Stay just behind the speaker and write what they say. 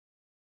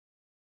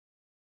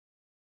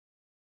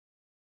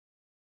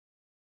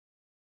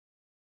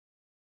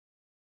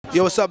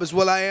Yo, what's up? It's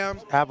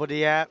will.i.am.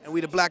 will.i.am. And we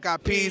the Black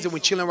Eyed Peas, and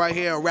we chilling right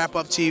here on Wrap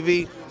Up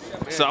TV.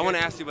 So I want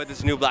to ask you about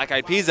this new Black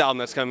Eyed Peas album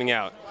that's coming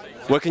out.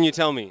 What can you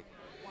tell me?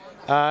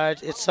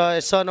 It's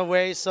on the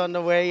way. It's on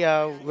the way.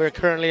 We're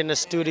currently in the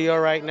studio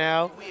right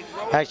now.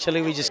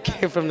 Actually, we just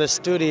came from the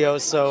studio,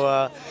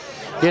 so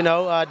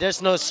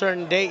there's no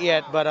certain date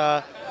yet,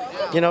 but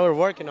we're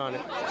working on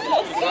it.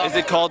 Is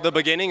it called The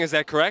Beginning? Is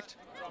that correct?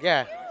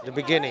 Yeah, The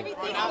Beginning.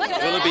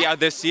 Will it be out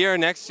this year,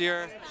 next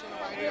year?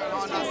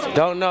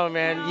 Don't know,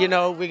 man.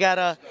 We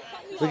gotta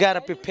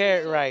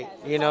prepare it right,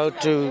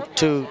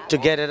 to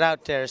get it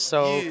out there.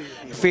 So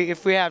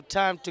if we have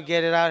time to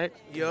get it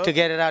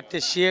out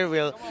this year,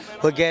 we'll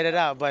get it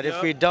out. But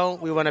if we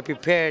don't, we want to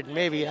prepare it.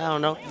 Maybe, I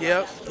don't know.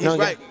 Yep, he's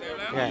right.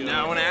 Yeah.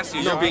 Now I want to ask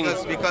you,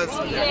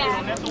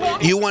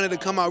 because you wanted to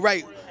come out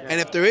right,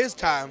 and if there is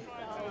time,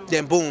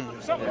 then boom.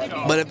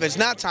 But if it's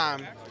not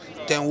time,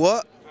 then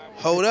what?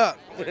 Hold up.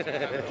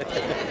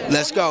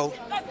 Let's go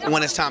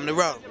when it's time to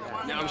roll.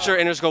 Now, I'm sure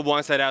Interscope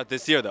wants that out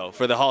this year, though,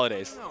 for the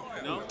holidays.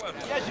 No?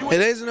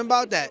 It isn't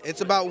about that.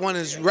 It's about when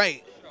it's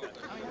right.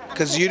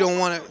 Because you don't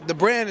want to, the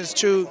brand is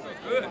true.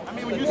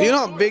 You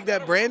know how big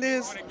that brand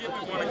is?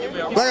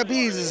 Black Eyed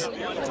Peas is,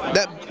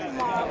 that,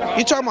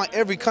 you're talking about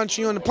every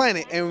country on the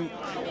planet,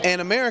 and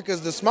America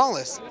is the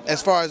smallest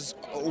as far as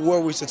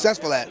where we're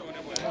successful at.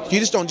 You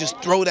just don't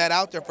just throw that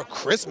out there for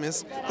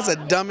Christmas. That's the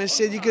dumbest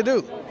shit you could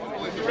do.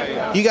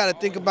 You got to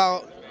think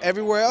about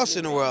everywhere else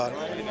in the world.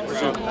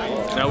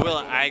 Now, Will,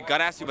 I got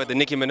to ask you about the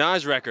Nicki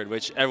Minaj record,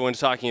 which everyone's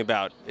talking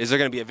about. Is there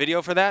going to be a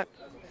video for that?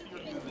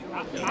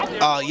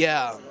 Oh,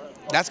 yeah.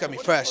 That's going to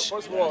be fresh.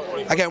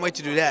 I can't wait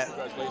to do that.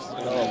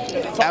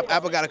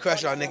 Apple got a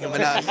crush on Nicki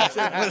Minaj.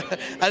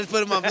 I just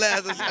put him on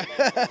blast.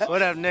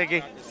 What up,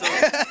 Nicki?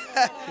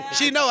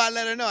 She know. I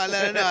let her know.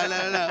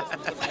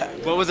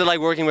 What was it like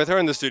working with her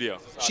in the studio?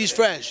 She's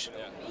fresh.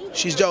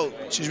 She's dope.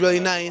 She's really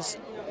nice.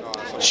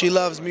 She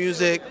loves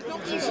music.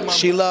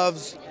 She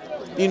loves,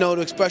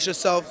 to express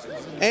herself.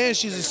 And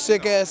she's a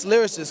sick-ass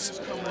lyricist.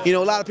 A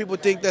lot of people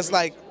think that's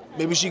like,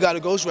 maybe she got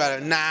a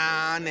ghostwriter.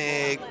 Nah,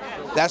 Nick.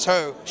 That's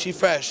her. She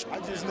fresh. Do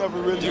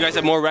you guys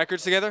have more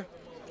records together?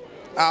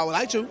 I would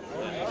like to.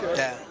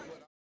 Yeah.